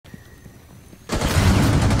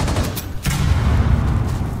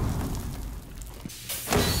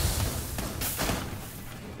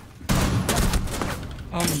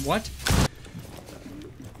What?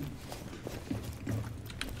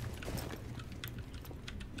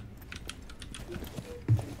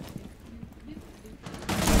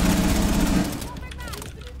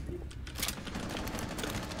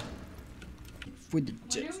 With the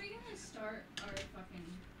When are we gonna start our fucking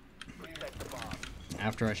hair?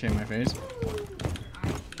 After I shave my face.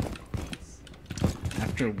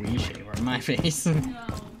 After we shave my face. No.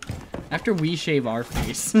 After we shave our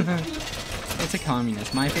face. It's a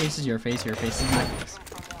communist. My face is your face is my face.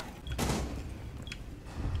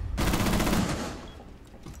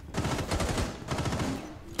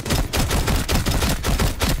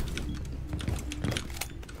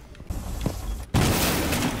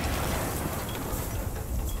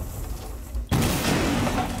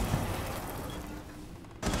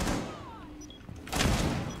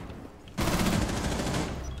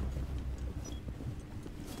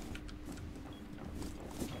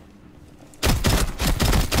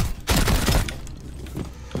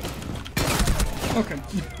 Okay.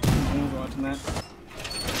 I'm watching that.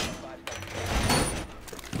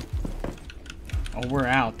 Oh, we're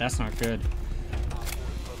out. That's not good.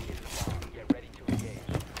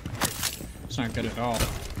 It's not good at all.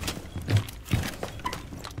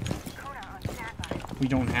 We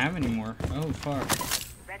don't have any more. Oh, fuck.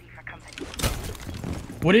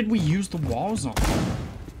 What did we use the walls on?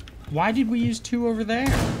 Why did we use 2 over there?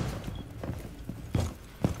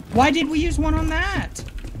 Why did we use 1 on that?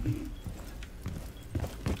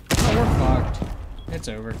 Oh, we're fucked. It's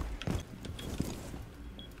over.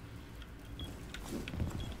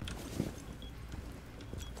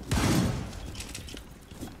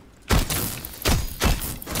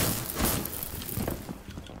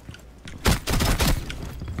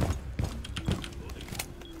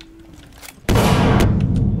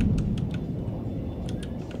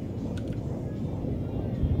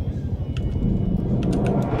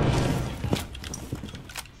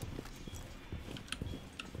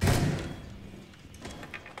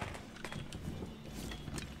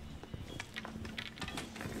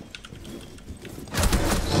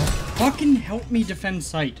 Fucking help me defend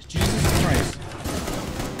site. Jesus Christ.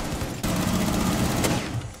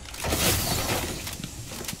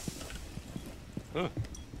 Huh.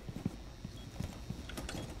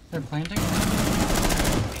 They're planting?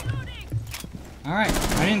 Alright,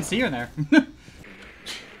 I didn't see her there.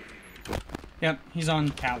 Yep, he's on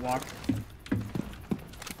catwalk.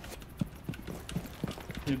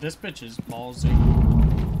 Dude, this bitch is ballsy.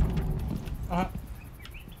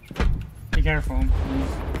 Be careful.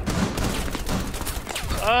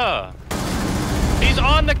 He's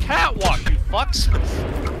on the catwalk, you fucks!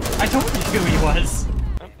 I told you who he was.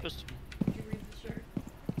 Just Did you read the shirt?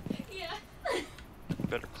 Yeah.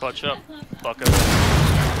 better clutch up, fucker.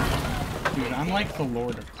 Dude, I'm like the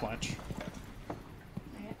Lord of Clutch. I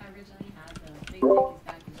originally had the big Yankees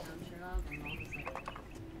back in town shirt on, and all of a sudden,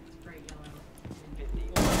 it's bright yellow.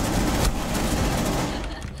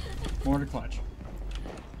 Lord of Clutch.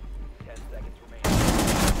 10 seconds remaining.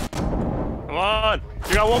 Come on!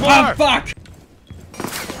 You got one more! Oh, fuck!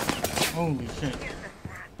 Holy shit.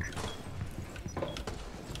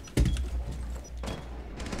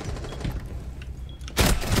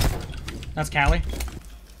 That's Callie.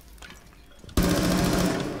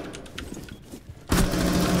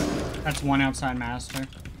 That's 1 outside master.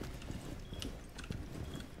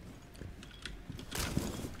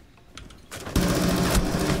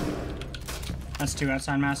 That's 2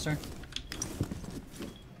 outside master.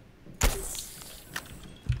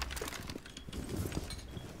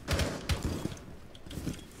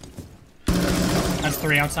 That's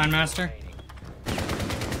 3 outside master.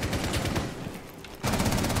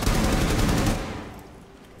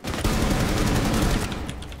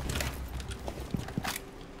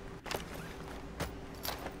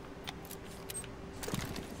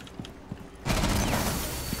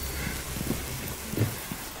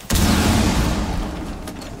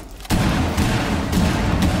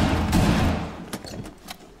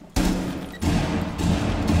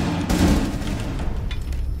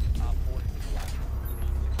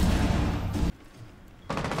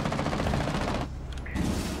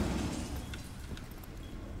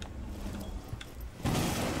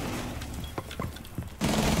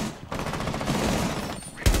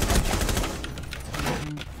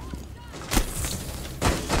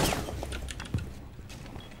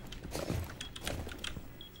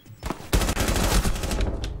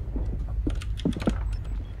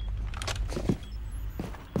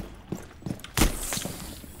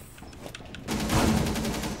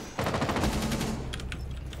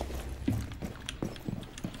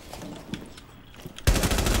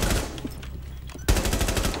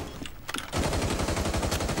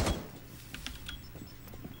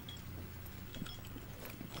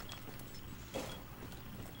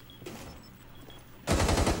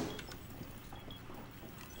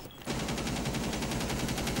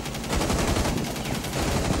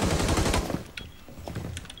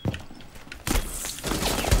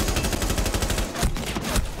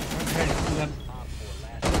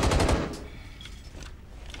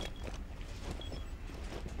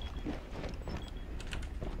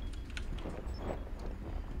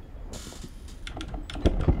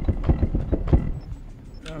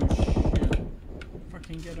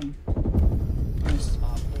 can't get him. Nice.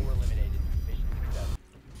 Op 4 eliminated. Mission successful.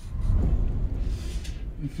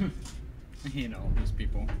 I hate all these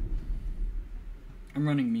people. I'm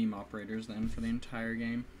running meme operators then for the entire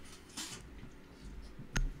game.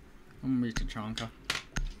 I'm gonna be Tachanka.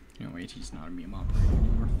 No, wait, he's not a meme operator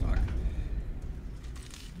anymore. Fuck.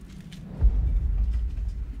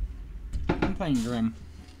 I'm playing Grim.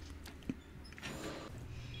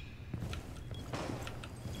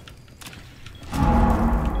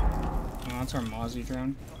 Oh, that's our Mozzie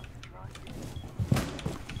drone.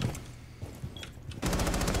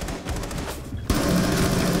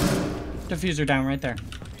 Diffuser down right there.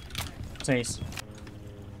 It's ace.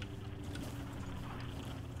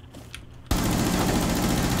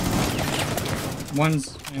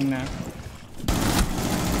 One's in that.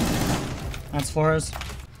 That's Flores.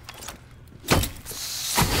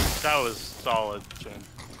 That was solid, Jen.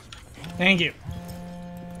 Thank you.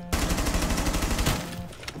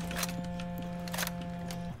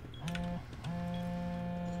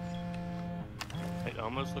 It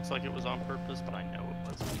almost looks like it was on purpose, but I know it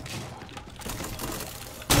wasn't.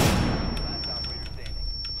 Last operator standing.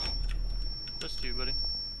 Just you, buddy.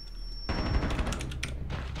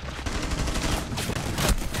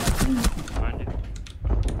 Behind you.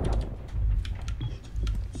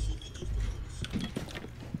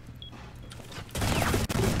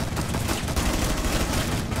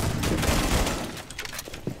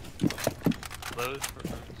 Load for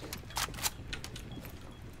us.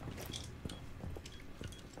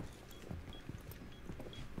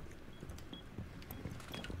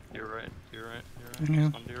 You're right, you're right, you're right. Yeah.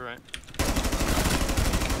 Last one to your right.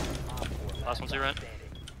 Last one to your right.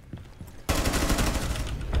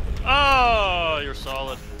 Oh, you're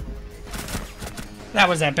solid. That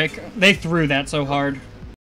was epic. They threw that so hard.